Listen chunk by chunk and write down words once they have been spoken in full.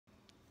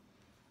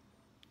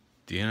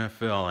The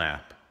NFL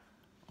app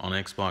on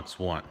Xbox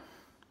One.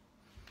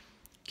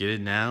 Get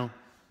it now,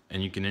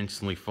 and you can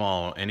instantly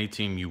follow any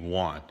team you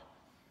want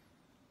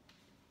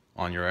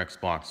on your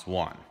Xbox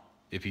One.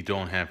 If you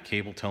don't have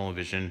cable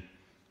television,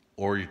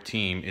 or your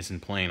team isn't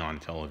playing on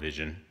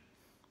television,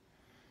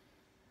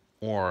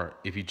 or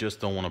if you just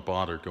don't want to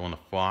bother going to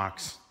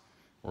Fox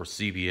or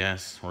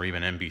CBS or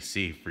even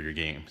NBC for your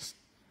games.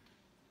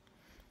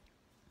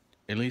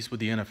 At least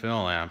with the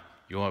NFL app,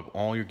 you'll have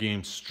all your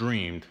games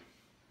streamed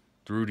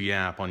through the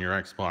app on your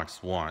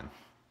Xbox One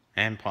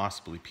and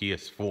possibly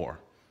PS4,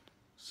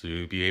 so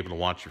you'll be able to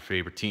watch your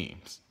favorite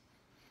teams.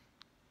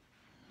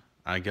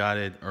 I got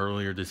it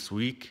earlier this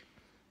week,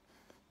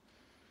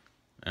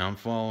 and I'm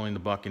following the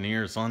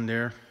Buccaneers on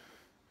there,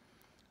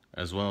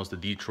 as well as the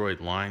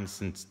Detroit Lions,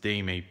 since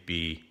they may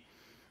be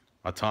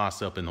a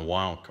toss-up in the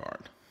wild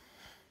card.